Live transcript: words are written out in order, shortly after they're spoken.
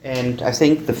And I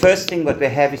think the first thing what we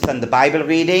have is on the Bible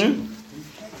reading,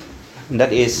 and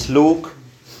that is Luke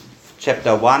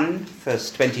chapter 1,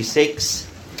 verse 26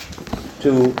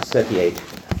 to 38.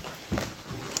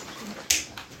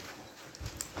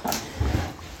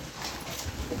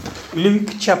 Luke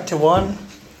chapter 1,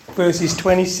 verses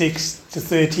 26 to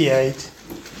 38.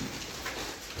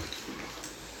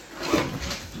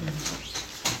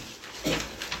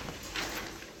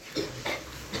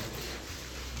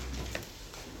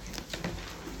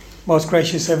 Most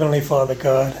gracious Heavenly Father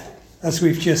God, as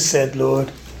we've just said, Lord,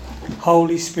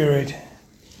 Holy Spirit,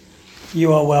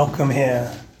 you are welcome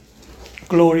here.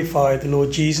 Glorify the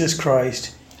Lord Jesus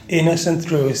Christ in us and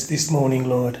through us this morning,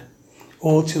 Lord.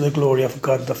 All to the glory of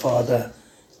God the Father.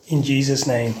 In Jesus'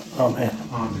 name, Amen.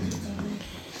 Amen.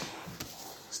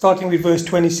 Starting with verse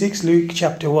 26, Luke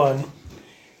chapter 1.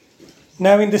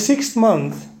 Now in the 6th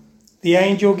month, the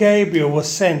angel Gabriel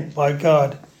was sent by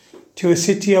God to a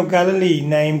city of Galilee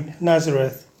named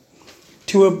Nazareth,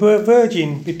 to a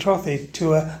virgin betrothed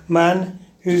to a man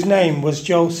whose name was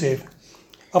Joseph,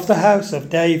 of the house of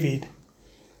David.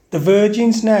 The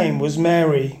virgin's name was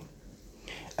Mary.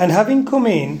 And having come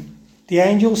in, the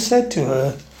angel said to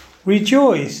her,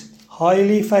 "Rejoice,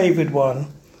 highly favoured one,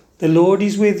 the Lord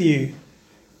is with you.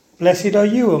 Blessed are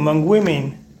you among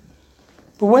women."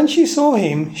 But when she saw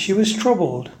him, she was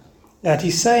troubled at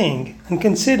his saying, and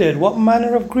considered what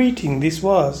manner of greeting this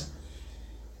was.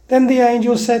 Then the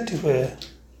angel said to her,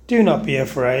 "Do not be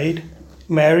afraid,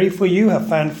 Mary, for you have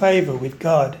found favour with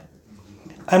God.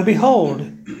 And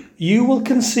behold, you will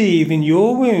conceive in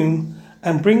your womb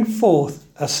and bring forth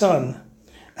a son,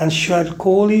 and shall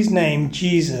call his name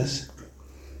Jesus.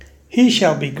 He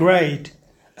shall be great,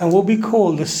 and will be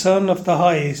called the Son of the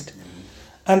Highest.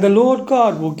 And the Lord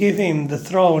God will give him the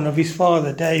throne of his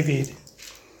father David.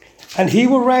 And he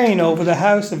will reign over the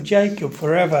house of Jacob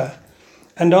forever,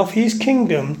 and of his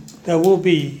kingdom there will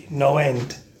be no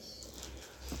end."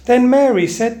 Then Mary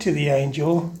said to the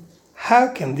angel, "How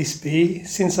can this be,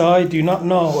 since I do not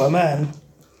know a man?"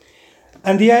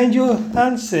 And the angel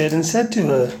answered and said to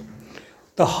her,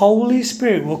 "The Holy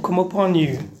Spirit will come upon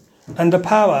you, and the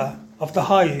power of the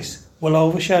Highest will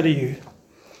overshadow you.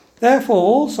 Therefore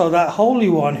also that Holy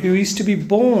One who is to be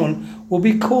born will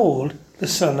be called the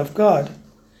Son of God.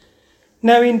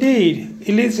 Now indeed,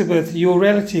 Elizabeth, your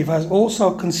relative, has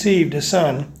also conceived a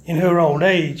son in her old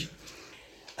age.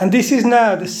 And this is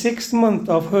now the 6th month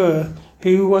of her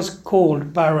who was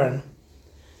called barren.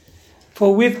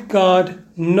 For with God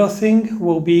nothing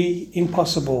will be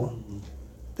impossible."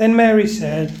 Then Mary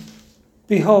said,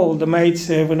 "Behold, the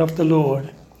maidservant of the Lord.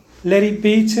 Let it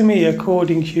be to me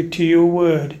according to your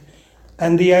word."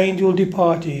 And the angel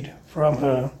departed from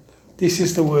her. This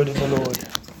is the word of the Lord.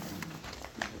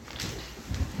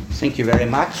 Thank you very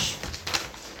much.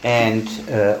 And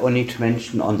only to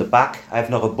mention on the back, I have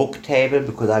now a book table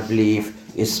because I believe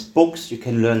it's books you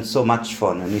can learn so much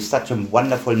from. And it's such a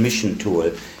wonderful mission tool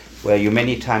where you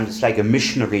many times, it's like a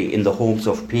missionary in the homes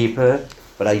of people.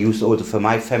 But I use also for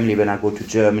my family when I go to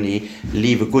Germany,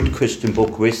 leave a good Christian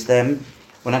book with them.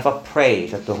 Whenever I pray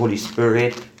that the Holy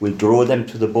Spirit will draw them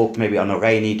to the book, maybe on a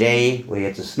rainy day or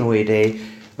it's a snowy day,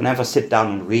 whenever I sit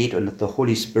down and read, and that the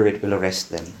Holy Spirit will arrest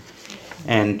them.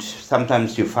 And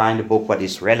sometimes you find a book what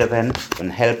is relevant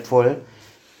and helpful.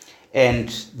 And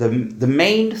the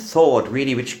main thought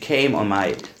really which came on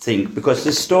my thing, because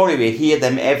this story, we hear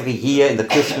them every year in the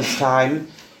Christmas time,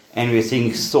 and we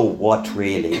think, so what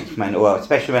really? I mean, or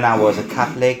especially when I was a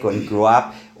Catholic and grew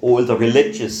up, all the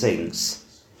religious things.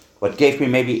 What gave me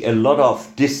maybe a lot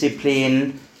of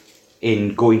discipline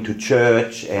in going to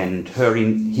church and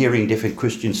hearing different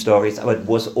Christian stories, but it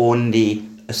was only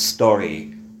a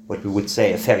story, what we would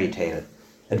say a fairy tale.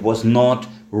 It was not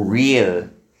real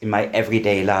in my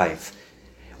everyday life.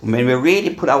 When we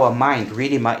really put our mind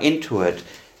really into it,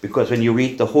 because when you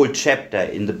read the whole chapter,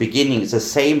 in the beginning, it's the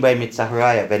same way with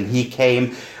Zachariah, when he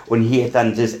came, when he had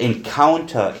done this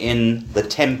encounter in the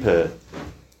temple,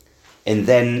 and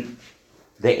then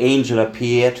the angel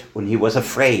appeared when he was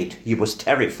afraid, he was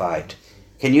terrified.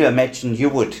 Can you imagine you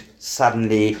would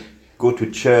suddenly go to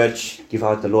church, give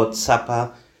out the Lord's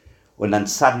Supper, and then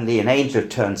suddenly an angel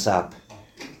turns up?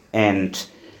 And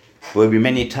where we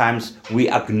many times we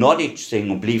acknowledge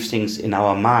things or believe things in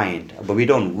our mind, but we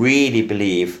don't really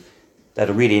believe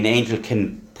that really an angel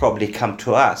can probably come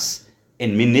to us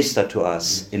and minister to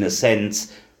us, in a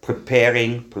sense,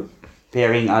 preparing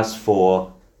us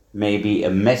for maybe a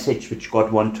message which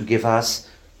God wants to give us,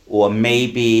 or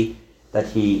maybe that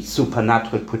he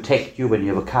supernaturally protect you when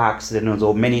you have a car accident. And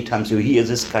so many times you hear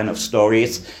this kind of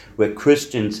stories where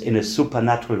Christians in a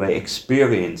supernatural way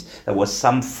experience there was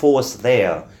some force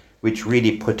there which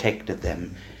really protected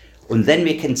them. And then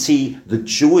we can see the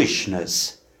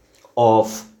Jewishness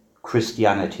of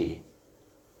Christianity.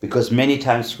 Because many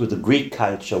times through the Greek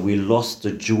culture, we lost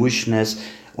the Jewishness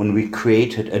when we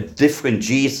created a different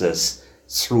Jesus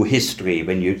through history,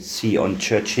 when you see on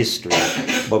church history.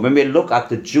 But when we look at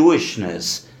the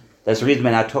Jewishness, that's the reason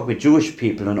when I talk with Jewish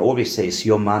people and always say, it's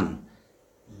your man.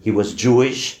 He was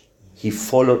Jewish. He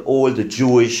followed all the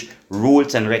Jewish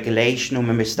rules and regulations. And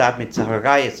when we start with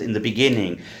Zacharias in the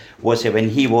beginning, was when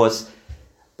he was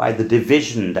by the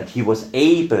division that he was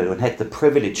able and had the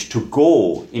privilege to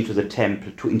go into the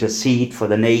temple, to intercede for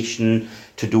the nation,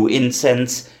 to do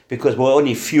incense, because there were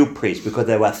only few priests, because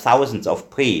there were thousands of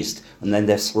priests, and then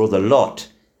they threw the lot.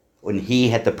 When he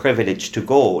had the privilege to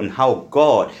go, and how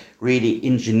God really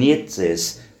engineered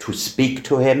this to speak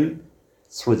to him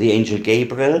through the angel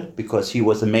Gabriel, because he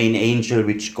was the main angel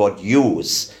which God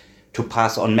used to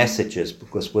pass on messages,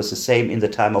 because it was the same in the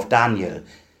time of Daniel.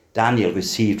 Daniel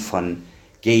received from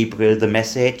Gabriel the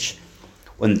message,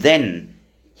 and then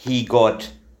he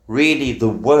got really the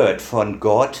word from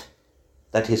God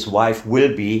that his wife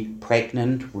will be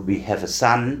pregnant, will have a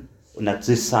son, and that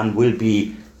this son will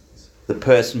be the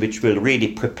person which will really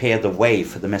prepare the way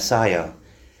for the Messiah.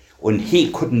 And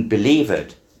he couldn't believe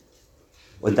it.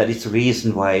 And that is the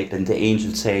reason why then the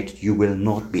angel said, you will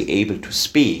not be able to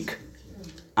speak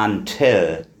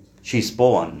until she's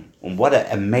born. And what an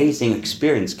amazing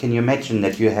experience. Can you imagine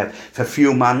that you have for a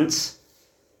few months,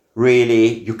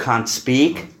 really, you can't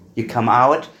speak, you come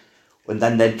out, and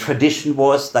then the tradition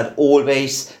was that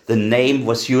always the name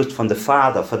was used from the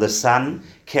father for the son,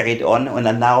 carried on, and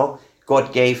then now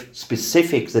God gave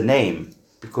specific the name,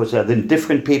 because there are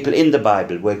different people in the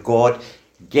Bible where God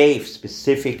gave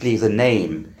specifically the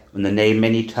name, and the name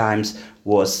many times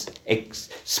was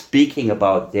speaking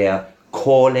about their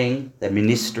calling, their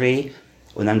ministry.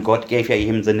 And then God gave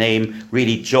him the name,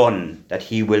 really John, that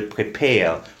he will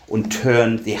prepare and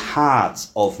turn the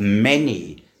hearts of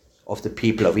many of the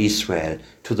people of Israel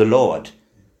to the Lord.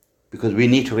 Because we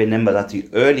need to remember that the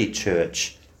early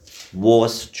church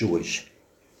was Jewish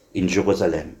in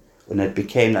Jerusalem. When it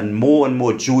became, and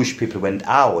more Jewish people went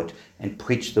out and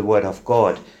preached the word of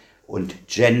God, and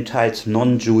Gentiles,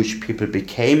 non-Jewish people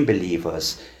became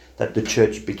believers, that the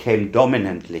church became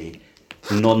dominantly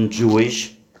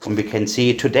non-Jewish. And we can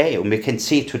see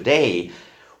today,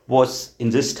 was in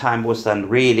this time was then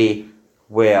really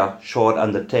where short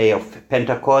on the day of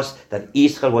Pentecost, that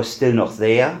Israel was still not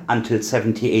there until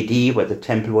 70 AD, where the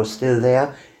temple was still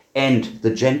there, and the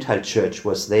Gentile church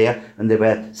was there, and they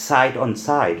were side on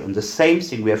side. And the same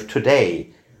thing we have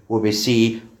today, where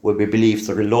we believe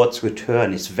the Lord's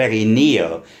return is very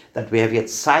near, that we have yet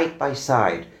side by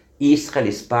side, Israel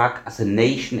is back as a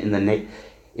nation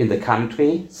in the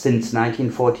country since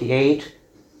 1948,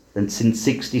 then since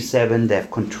 67 they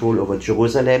have control over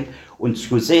Jerusalem, and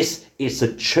through this is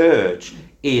the church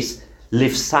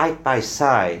lives side by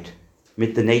side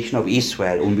with the nation of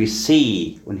Israel, and we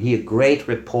see and hear great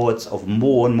reports of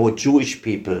more and more Jewish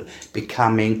people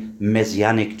becoming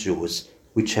Messianic Jews,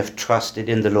 which have trusted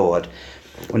in the Lord.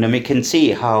 And then we can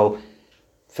see how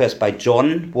first by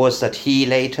John was that he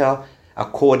later,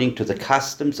 according to the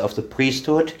customs of the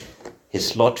priesthood,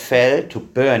 his lot fell to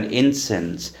burn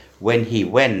incense when he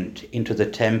went into the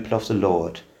temple of the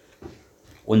Lord.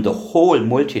 And the whole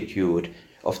multitude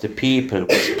of the people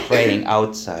was praying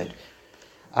outside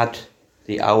at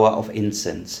the hour of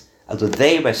incense. Also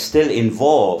they were still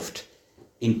involved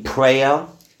in prayer,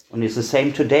 and it's the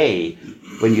same today.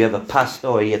 When you have a pastor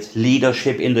or yet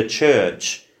leadership in the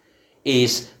church,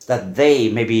 is that they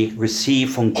maybe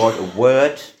receive from God a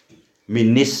word,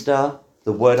 minister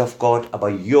the word of God,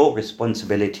 but your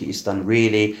responsibility is then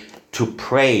really to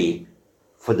pray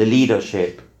for the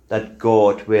leadership, that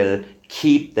God will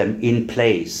keep them in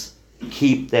place,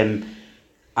 keep them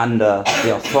under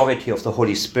the authority of the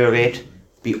Holy Spirit,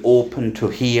 be open to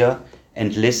hear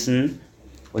and listen.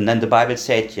 And then the Bible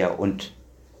said, and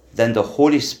then the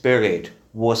Holy Spirit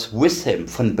was with him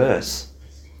from birth.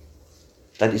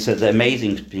 That is the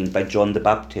amazing thing by John the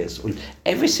Baptist. And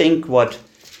everything what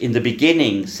in the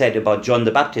beginning said about John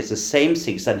the Baptist, the same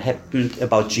things that happened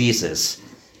about Jesus.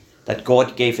 That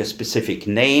God gave a specific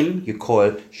name,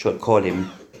 should call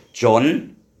him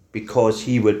John, because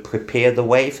he will prepare the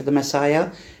way for the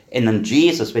Messiah. And then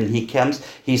Jesus, when he comes,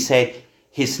 he said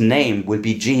his name will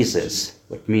be Jesus,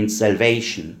 which means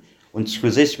salvation. And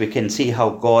through this we can see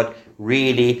how God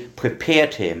really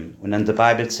prepared him. And then the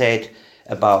Bible said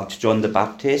about John the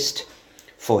Baptist,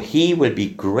 for he will be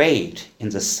great in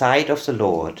the sight of the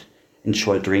Lord, and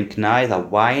shall drink neither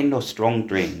wine nor strong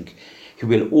drink. He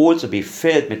will also be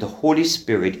filled with the Holy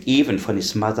Spirit even from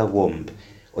his mother's womb.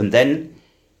 And then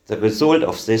the result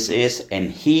of this is,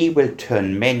 and he will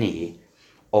turn many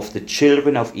of the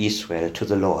children of Israel to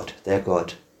the Lord, their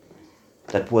God.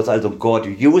 That was also God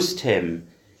used him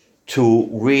to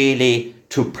really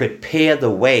to prepare the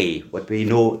way. What we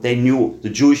know, they knew the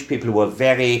Jewish people were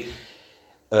very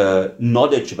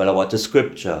knowledgeable about the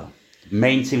scripture.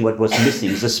 Main thing what was missing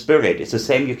is the spirit. It's the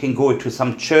same. You can go to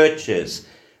some churches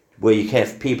where you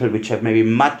have people which have maybe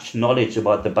much knowledge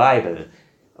about the Bible,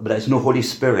 but there's no Holy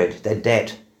Spirit. They're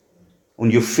dead.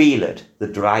 And you feel it, the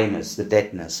dryness, the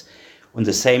deadness. And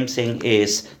the same thing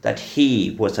is that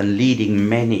he was leading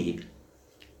many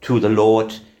to the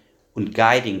Lord and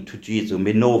guiding to Jesus.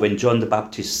 We know when John the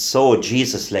Baptist saw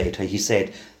Jesus later, he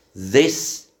said,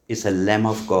 "This is a Lamb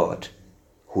of God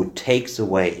who takes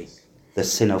away the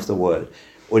sin of the world."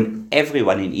 And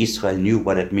everyone in Israel knew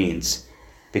what it means,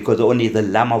 because only the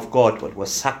Lamb of God, what was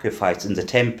sacrificed in the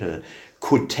temple,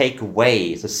 could take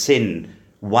away the sin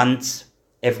once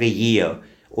every year,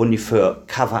 only for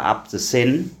cover up the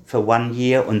sin for 1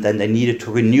 year, and then they needed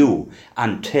to renew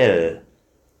until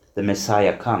the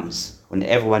Messiah comes. And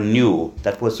everyone knew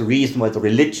that was the reason why the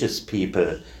religious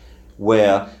people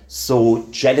were so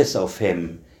jealous of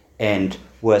him and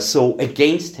were so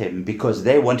against him, because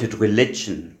they wanted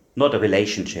religion, not a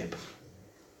relationship.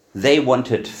 They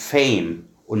wanted fame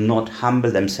and not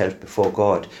humble themselves before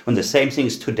God. And the same thing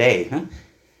is today.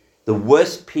 The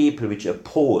worst people which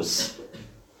oppose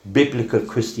biblical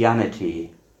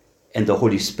Christianity and the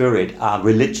Holy Spirit are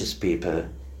religious people.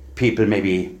 People,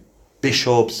 maybe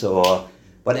bishops or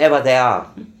whatever they are.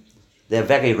 They're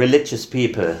very religious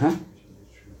people.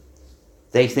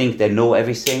 They think they know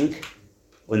everything,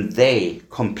 and they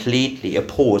completely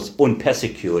oppose and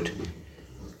persecute.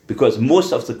 Because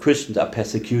most of the Christians are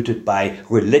persecuted by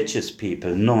religious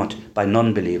people, not by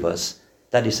non-believers.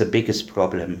 That is the biggest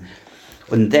problem.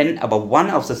 And then about one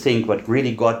of the things what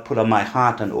really God put on my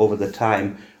heart and over the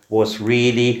time was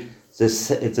really the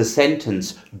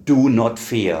sentence, "Do not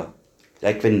fear."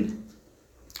 Like when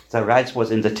Zacharias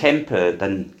was in the temple,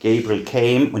 then Gabriel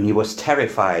came and he was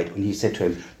terrified, and he said to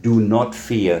him, "Do not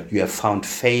fear, you have found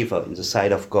favor in the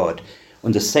sight of God."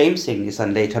 And the same thing is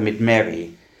then later with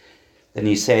Mary. Then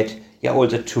he said,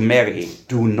 also to Mary,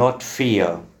 "Do not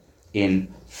fear." In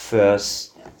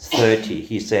verse 30,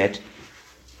 he said,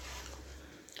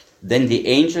 "Then the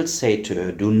angel said to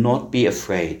her, 'Do not be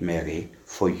afraid, Mary,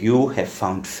 for you have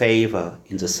found favor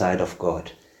in the sight of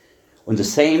God.'" And the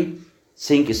same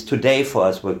thing is today for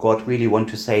us, where God really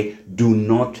wants to say, "Do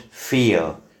not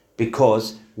fear,"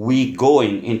 because we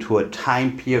going into a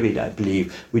time period, I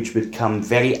believe, which will become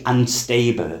very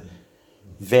unstable,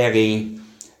 very,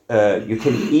 you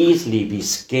can easily be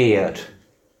scared.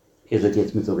 Is it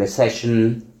jetzt mit the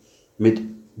recession, with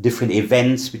different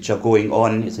events which are going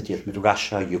on? Is it yet with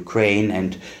Russia, Ukraine,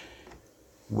 and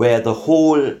where the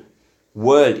whole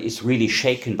world is really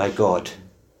shaken by God,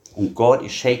 and God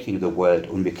is shaking the world,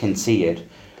 and we can see it.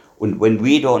 And when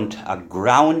we are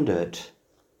grounded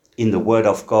in the Word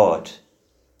of God,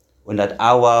 and that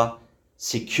our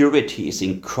security is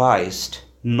in Christ,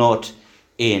 not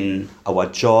in our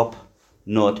job,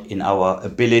 not in our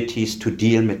abilities to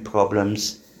deal with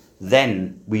problems,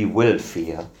 then we will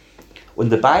fear. When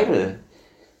the Bible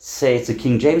says, the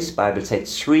King James Bible said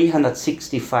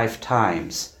 365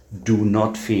 times, "Do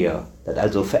not fear." That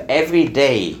also for every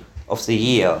day of the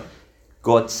year,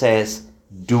 God says,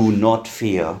 "Do not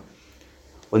fear."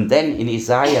 And then in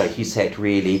Isaiah, he said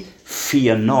really,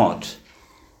 "Fear not,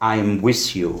 I am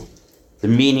with you." The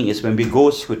meaning is when we go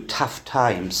through tough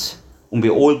times, and we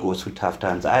all go through tough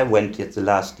times. I went the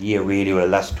last year really, or the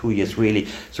last 2 years really,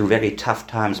 through very tough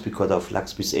times because of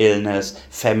Lakshmi's illness,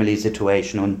 family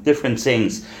situation, and different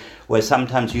things, where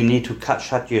sometimes you need to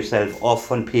shut yourself off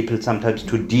from people, sometimes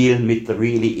to deal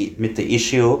with the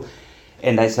issue.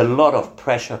 And there's a lot of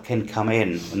pressure can come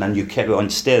in, and then you carry on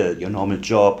still your normal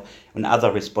job and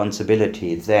other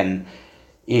responsibility. Then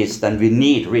we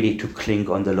need really to cling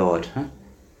on the Lord.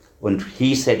 And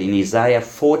he said in Isaiah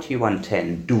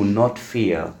 41:10, "Do not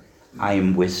fear, I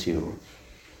am with you."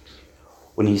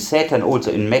 When he said, and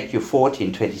also in Matthew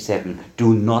 14:27,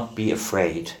 "Do not be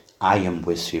afraid, I am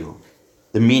with you."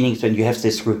 The meaning is when you have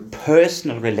this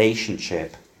personal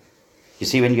relationship. You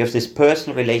see, when you have this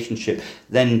personal relationship,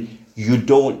 then you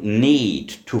don't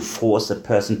need to force a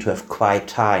person to have quiet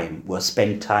time or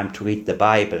spend time to read the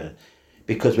Bible.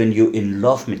 Because when you're in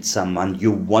love with someone,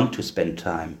 you want to spend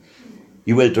time.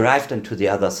 You will drive them to the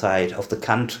other side of the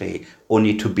country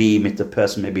only to be with the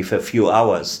person maybe for a few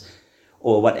hours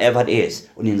or whatever it is.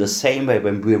 And in the same way,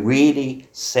 when we really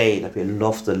say that we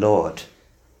love the Lord,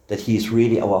 that he is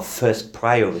really our first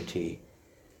priority,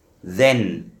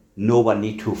 then no one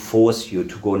need to force you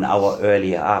to go an hour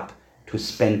earlier up to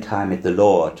spend time with the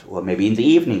Lord, or maybe in the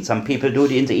evening. Some people do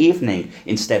it in the evening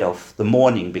instead of the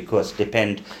morning, because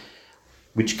depend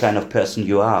which kind of person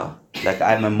you are. Like,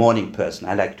 I'm a morning person.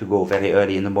 I like to go very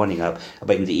early in the morning up,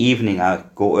 but in the evening I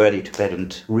go early to bed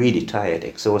and really tired,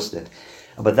 exhausted.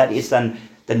 But that is then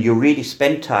you really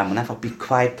spend time and have to be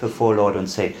quiet before Lord and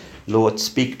say, Lord,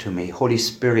 speak to me. Holy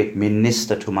Spirit,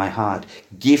 minister to my heart.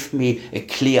 Give me a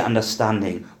clear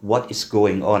understanding what is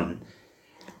going on.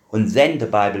 And then the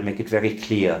Bible make it very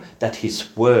clear that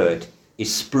his word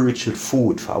is spiritual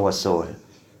food for our soul.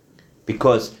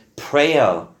 Because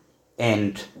prayer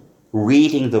and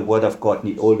reading the word of God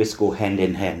need always go hand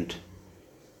in hand.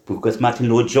 Because Martin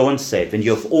Lloyd-Jones said, when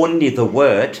you have only the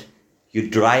word, you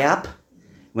dry up.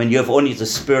 When you have only the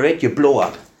Spirit, you blow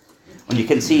up. And you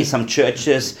can see some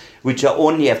churches which are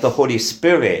only have the Holy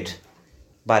Spirit,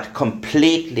 but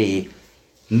completely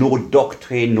no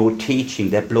doctrine, no teaching,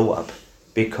 they blow up.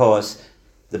 Because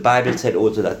the Bible said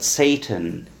also that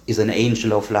Satan is an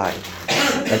angel of light,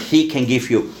 that he can give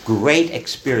you great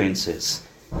experiences,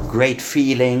 great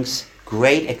feelings,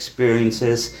 great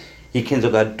experiences. He can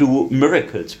do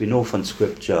miracles. We know from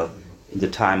Scripture in the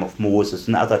time of Moses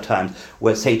and other times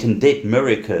where Satan did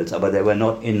miracles, but they were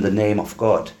not in the name of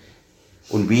God.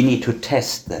 And we need to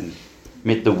test them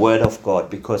with the word of God,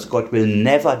 because God will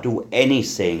never do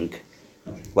anything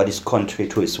what is contrary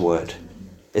to his word.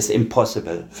 It's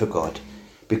impossible for God,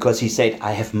 because he said,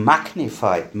 I have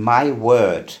magnified my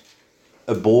word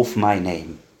above my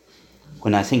name.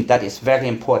 And I think that is very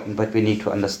important, but we need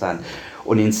to understand.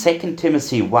 And in 2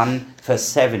 Timothy 1 verse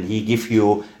 7, he gives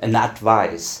you an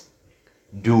advice.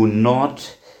 You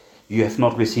have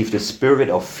not received a spirit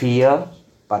of fear,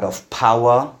 but of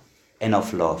power and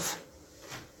of love.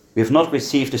 We have not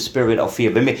received a spirit of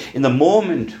fear. In the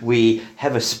moment we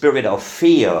have a spirit of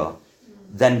fear,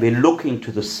 then we're looking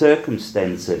to the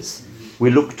circumstances.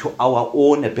 We look to our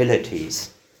own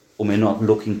abilities, and we're not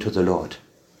looking to the Lord.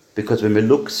 Because when we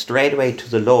look straight away to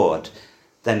the Lord,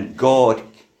 then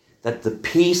that the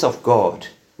peace of God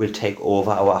will take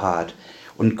over our heart.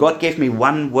 And God gave me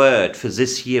one word for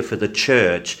this year for the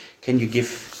church. Can you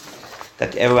give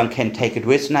that everyone can take it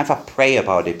with and have a pray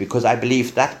about it? Because I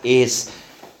believe that is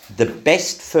the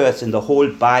best verse in the whole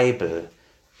Bible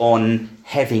on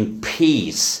having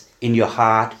peace in your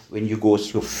heart when you go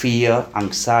through fear,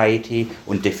 anxiety,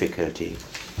 and difficulty.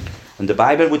 And the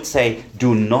Bible would say,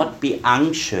 do not be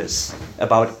anxious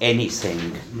about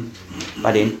anything,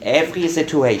 but in every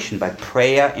situation, by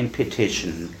prayer and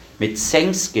petition, with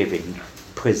thanksgiving,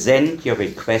 present your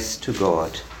requests to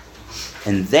God.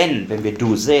 And then, when we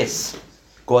do this,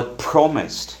 God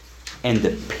promised, and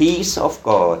the peace of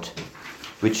God,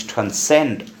 which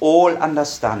transcends all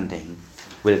understanding,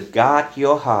 will guard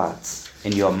your hearts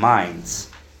and your minds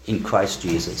in Christ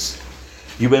Jesus.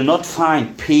 You will not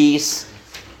find peace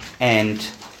and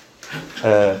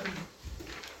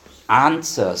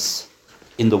answers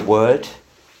in the world,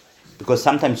 because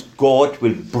sometimes God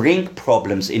will bring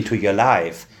problems into your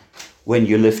life when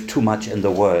you live too much in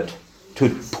the world, to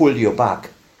pull you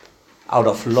back out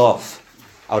of love,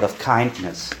 out of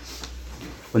kindness.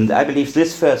 And I believe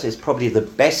this verse is probably the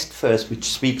best verse which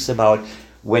speaks about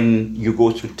when you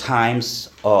go through times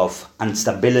of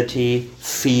instability,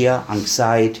 fear,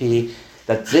 anxiety,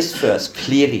 that this verse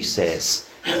clearly says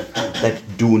that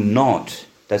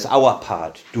that's our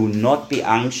part, do not be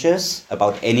anxious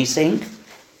about anything,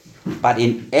 but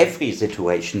in every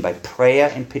situation, by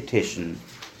prayer and petition,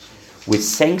 with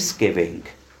thanksgiving,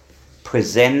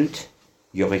 present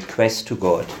your request to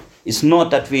God. It's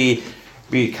not that we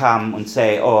come and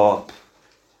say,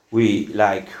 we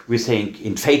think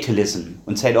in fatalism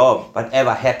and say,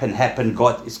 whatever happen,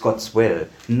 God is God's will.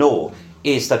 No,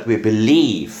 it's that we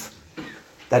believe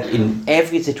that in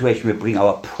every situation we bring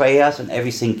our prayers and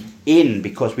everything in,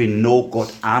 because we know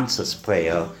God answers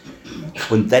prayer.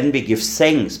 And then we give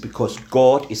thanks because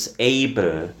God is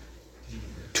able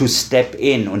to step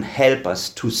in and help us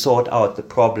to sort out the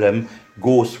problem,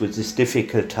 go through this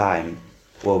difficult time,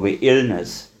 or the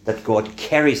illness, that God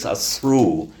carries us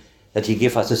through, that he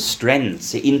gives us the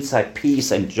strength, the inside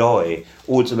peace and joy,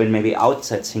 also when maybe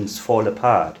outside things fall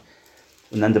apart.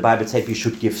 And then the Bible said we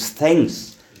should give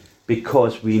thanks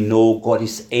because we know God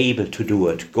is able to do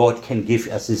it. God can give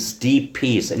us this deep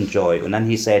peace and joy. And then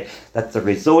he said that the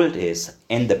result is,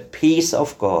 and the peace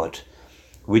of God,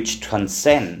 which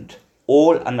transcends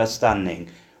all understanding,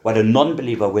 what a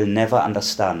non-believer will never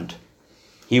understand.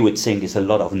 He would think it's a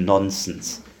lot of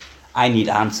nonsense. I need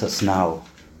answers now.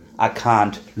 I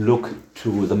can't look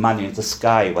to the money in the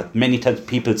sky. What many times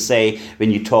people say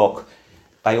when you talk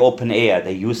by open air,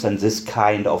 they use this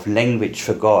kind of language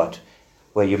for God,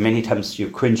 where you many times you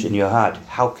cringe in your heart.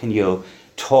 How can you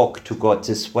talk to God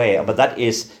this way? But that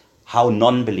is how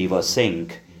non-believers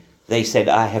think. They said,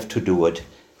 I have to do it.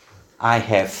 I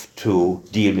have to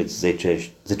deal with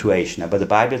the situation. But the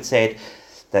Bible said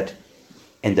that,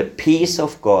 and the peace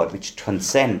of God, which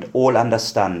transcends all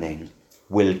understanding,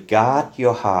 will guard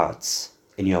your hearts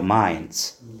and your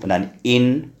minds, but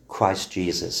in Christ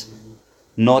Jesus.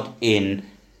 Not in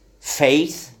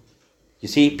faith. You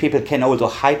see, people can also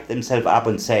hype themselves up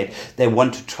and say they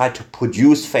want to try to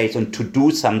produce faith and to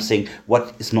do something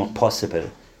what is not possible,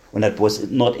 when that was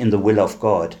not in the will of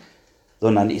God,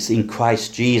 sondern is in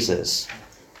Christ Jesus.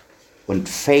 When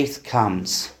faith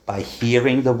comes by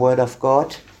hearing the word of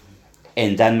God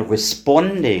and then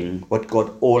responding what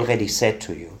God already said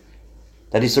to you.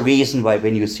 That is the reason why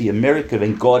when you see a miracle,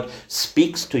 when God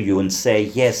speaks to you and say,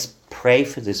 yes, pray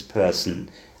for this person,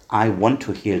 I want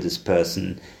to heal this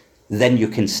person, then you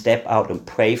can step out and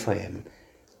pray for him,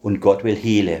 and God will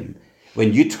heal him.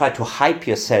 When you try to hype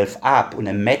yourself up and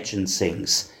imagine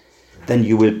things, then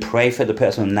you will pray for the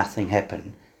person and nothing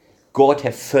happen. God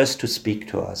has first to speak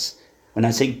to us. And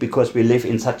I think because we live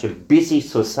in such a busy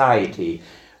society,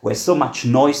 where so much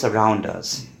noise around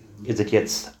us, is it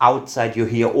yet outside you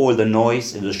hear all the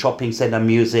noise, in the shopping center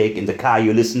music, in the car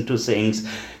you listen to things,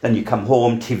 then you come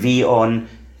home, TV on.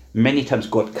 Many times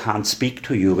God can't speak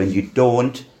to you when you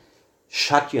don't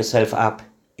shut yourself up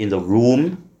in the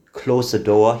room, close the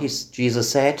door, Jesus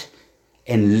said,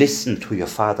 and listen to your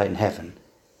Father in heaven.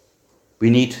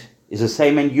 It's the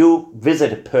same when you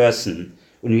visit a person,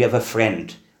 when you have a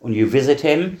friend, when you visit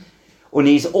him, and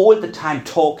he's all the time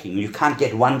talking, you can't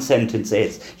get one sentence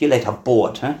in, you're later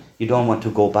bored, huh? You don't want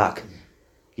to go back.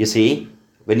 You see,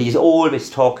 when he's always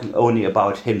talking only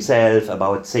about himself,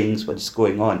 about things, what is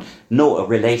going on. No, a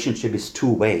relationship is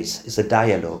two ways, it's a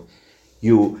dialogue.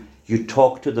 You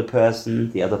talk to the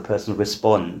person, the other person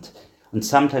responds. And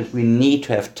sometimes we need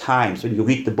to have times, when you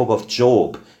read the book of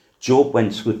Job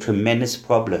went through tremendous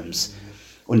problems.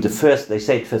 And they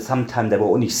said for some time they were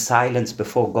only silent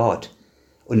before God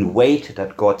and waited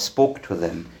that God spoke to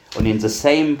them. And in the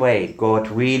same way, God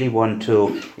really wants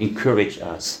to encourage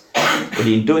us. And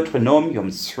in Deuteronomy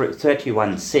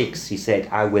 31:6, he said,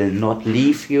 I will not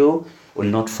leave you or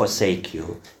not forsake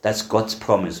you. That's God's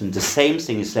promise. And the same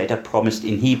thing is later promised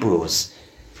in Hebrews,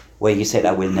 where he said,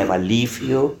 I will never leave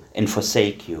you and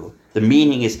forsake you. The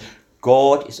meaning is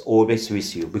God is always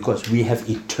with you, because we have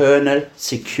eternal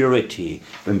security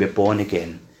when we're born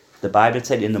again. The Bible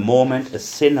said in the moment a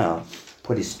sinner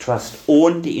put his trust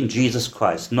only in Jesus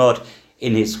Christ, not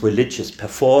in his religious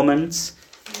performance,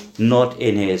 not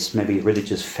in his maybe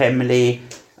religious family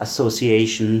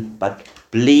association, but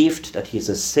believed that he's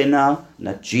a sinner and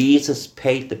that Jesus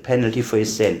paid the penalty for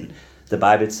his sin. The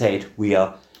Bible said we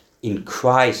are in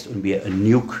Christ and we are a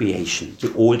new creation.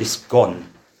 The old is gone,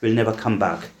 will never come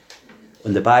back.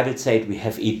 And the Bible said we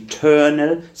have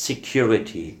eternal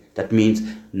security. That means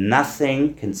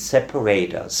nothing can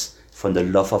separate us from the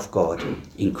love of God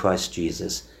in Christ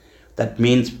Jesus. That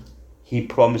means he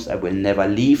promised, I will never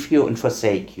leave you and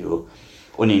forsake you.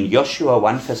 And in Joshua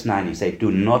 1:9, he said, do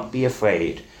not be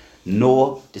afraid,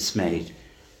 nor dismayed.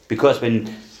 Because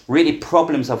when really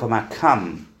problems of them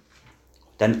come,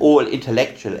 then all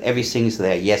intellectual, everything is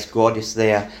there. Yes, God is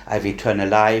there. I have eternal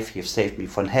life. You've saved me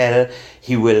from hell.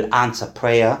 He will answer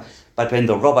prayer. But when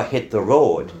the rubber hit the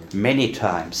road, many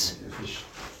times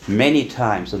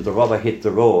when the rubber hit the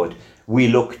road, we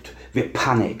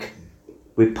panic.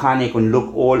 We panic and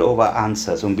look all over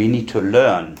answers. And we need to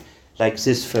learn, like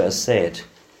this verse said,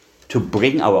 to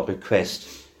bring our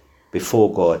request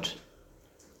before God.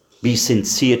 Be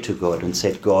sincere to God and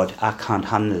say, God, I can't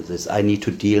handle this. I need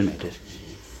to deal with it.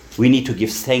 We need to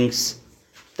give thanks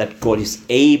that God is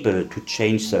able to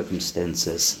change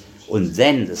circumstances. And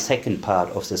then the second part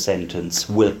of the sentence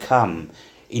will come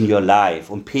in your life.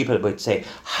 And people would say,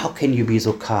 how can you be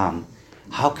so calm?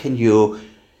 How can you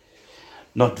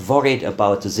not worried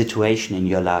about the situation in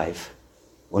your life?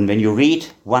 And when you read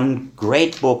one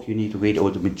great book, you need to read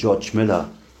also with George Miller,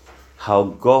 how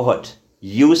God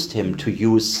used him to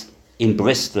use in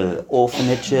Bristol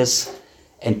orphanages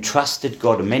and trusted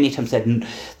God. And many times that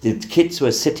the kids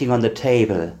were sitting on the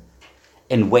table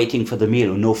and waiting for the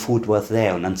meal and no food was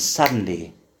there. And then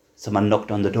suddenly someone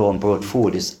knocked on the door and brought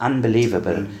food. It's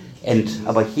unbelievable.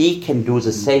 But he can do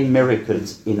the same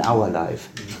miracles in our life.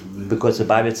 Because the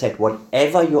Bible said,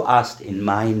 whatever you ask in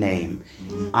my name,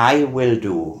 I will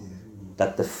do,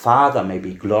 that the Father may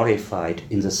be glorified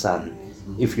in the Son.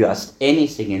 If you ask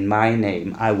anything in my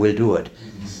name, I will do it.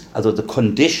 Also the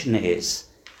condition is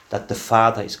that the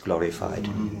Father is glorified,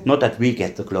 not that we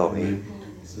get the glory.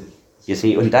 You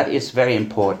see, and that is very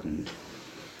important.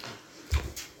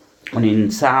 And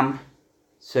in Psalm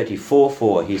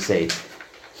 34:4 he said,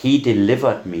 He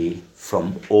delivered me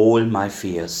from all my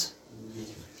fears.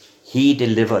 He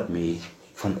delivered me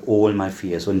from all my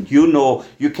fears. And you know,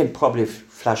 you can probably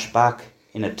flash back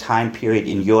in a time period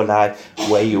in your life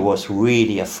where you was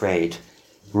really afraid,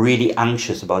 really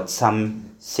anxious about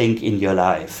something in your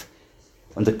life.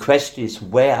 And the question is,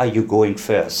 where are you going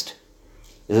first?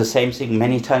 It's the same thing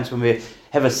many times when we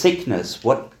have a sickness.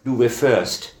 What do we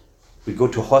first? We go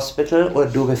to hospital, or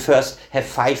do we first have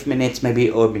 5 minutes, maybe,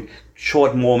 or a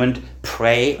short moment,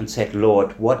 pray and say,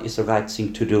 Lord, what is the right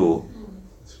thing to do?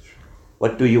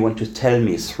 What do you want to tell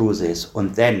me through this?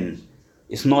 And then,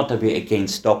 it's not that we're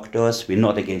against doctors, we're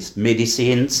not against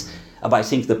medicines, but I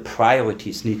think the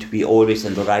priorities need to be always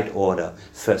in the right order.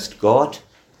 First God,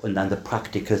 and then the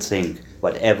practical thing,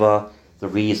 whatever the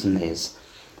reason is.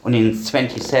 And in Psalm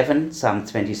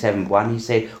 27:1, he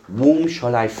said, whom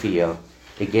shall I fear?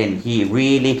 Again, he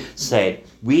really said,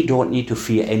 we don't need to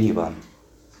fear anyone,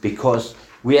 because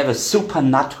we have a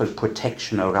supernatural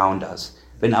protection around us.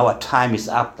 When our time is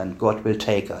up, then God will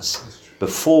take us.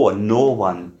 Before, no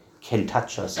one can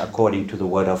touch us according to the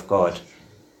word of God.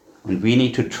 And we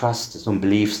need to trust this and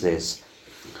believe this.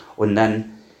 And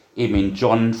then in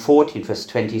John 14, verse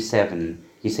 27,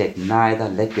 he said, neither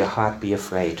let your heart be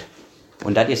afraid.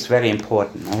 And that is very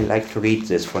important. I like to read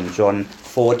this from John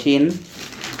 14,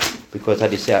 because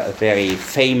that is a very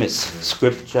famous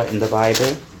scripture in the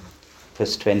Bible.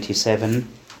 Verse 27,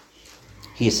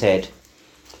 he said,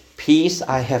 peace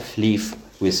I have leave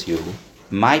with you,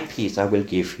 my peace I will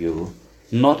give you,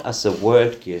 not as the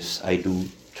world gives I do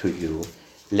to you.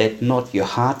 Let not your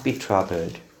heart be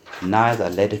troubled, neither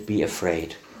let it be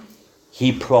afraid.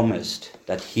 He promised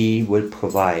that he will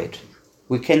provide.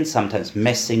 We can sometimes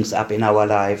mess things up in our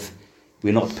life.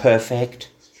 We're not perfect.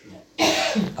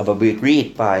 But we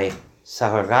read by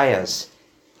Zacharias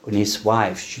and his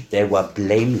wife, they were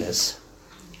blameless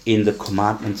in the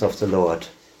commandments of the Lord.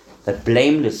 That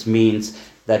blameless means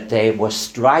that they were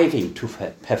striving to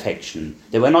perfection.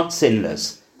 They were not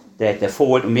sinless. Their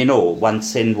fault, we know, one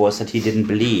sin was that he didn't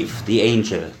believe the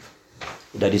angel.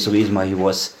 That is the reason why he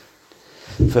was,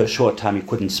 for a short time, he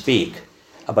couldn't speak.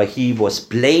 But he was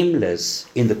blameless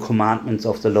in the commandments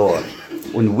of the Lord.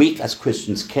 And we as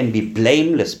Christians can be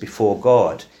blameless before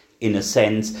God in a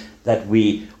sense that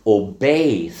we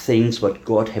obey things what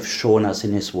God has shown us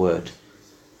in his word.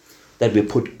 That we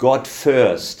put God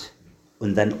first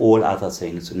and then all other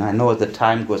things. And I know the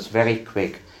time goes very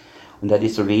quick. And that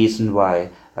is the reason why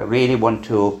I really want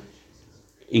to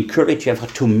encourage you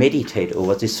to meditate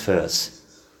over this verse.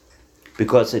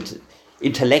 Because it's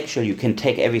intellectual, you can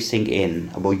take everything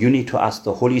in. But you need to ask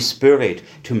the Holy Spirit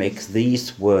to make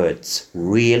these words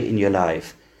real in your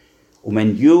life. And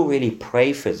when you really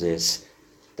pray for this,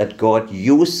 that God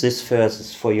use these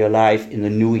verses for your life in the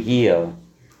new year,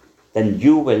 then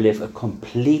you will live a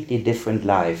completely different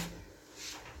life.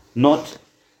 Not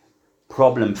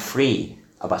problem-free,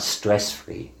 but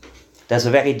stress-free. There's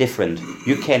a very different.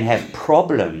 You can have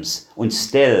problems and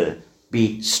still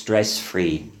be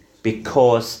stress-free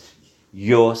because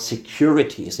your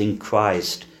security is in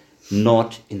Christ,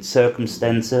 not in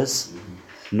circumstances,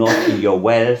 not in your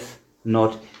wealth,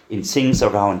 not in things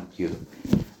around you.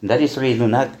 And that is the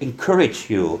reason I encourage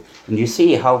you. And you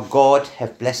see how God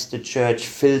has blessed the church,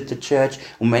 filled the church.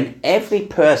 And when every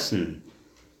person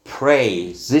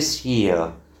prays this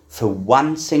year for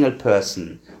one single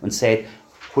person and said,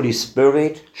 Holy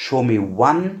Spirit, show me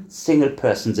one single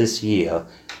person this year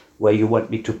where you want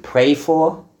me to pray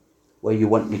for, where you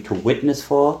want me to witness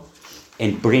for,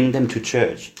 and bring them to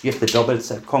church. You have the double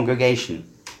congregation.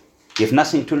 You have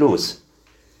nothing to lose.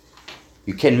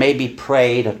 You can maybe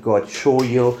pray that God show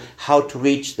you how to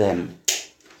reach them.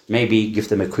 Maybe give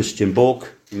them a Christian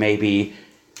book. Maybe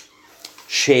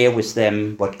share with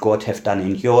them what God has done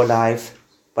in your life.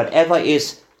 Whatever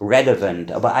is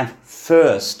relevant. But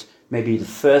first, maybe the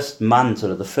first month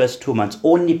or the first 2 months,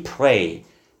 only pray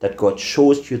that God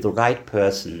shows you the right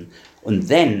person. And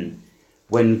then,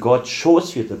 when God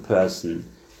shows you the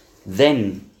person,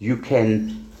 then you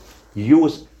can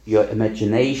use your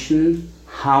imagination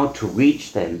how to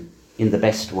reach them in the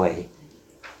best way.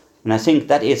 And I think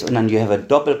that is, and then you have a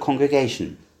double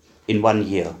congregation in 1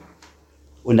 year.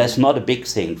 And that's not a big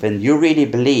thing. When you really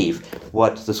believe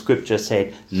what the scripture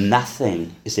said,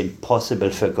 nothing is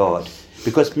impossible for God.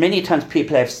 Because many times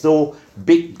people have so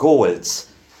big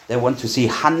goals. They want to see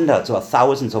hundreds or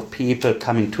thousands of people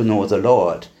coming to know the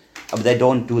Lord. But they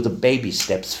don't do the baby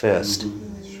steps first.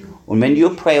 And when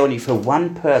you pray only for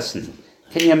one person,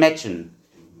 Can you imagine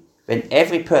when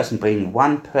every person bring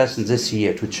one person this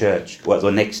year to church, or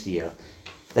the next year,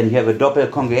 then you have a double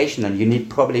congregation and you need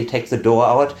probably take the door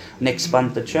out and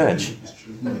expand the church.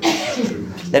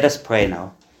 Let us pray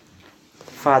now.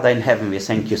 Father in heaven, we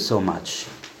thank you so much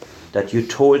that you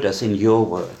told us in your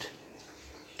word,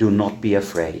 do not be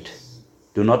afraid.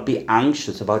 Do not be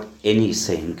anxious about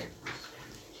anything.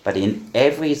 But in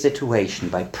every situation,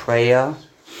 by prayer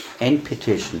and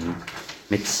petition,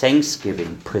 with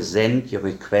thanksgiving, present your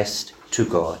request to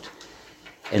God.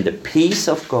 And the peace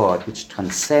of God, which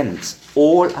transcends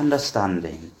all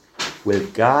understanding, will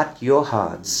guard your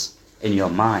hearts and your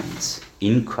minds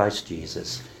in Christ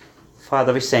Jesus.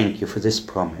 Father, we thank you for this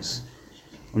promise.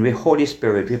 And we, Holy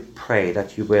Spirit, we pray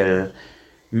that you will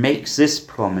make this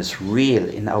promise real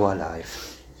in our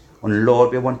life. And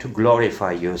Lord, we want to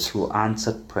glorify you through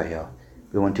answered prayer.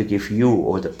 We want to give you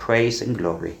all the praise and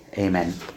glory. Amen.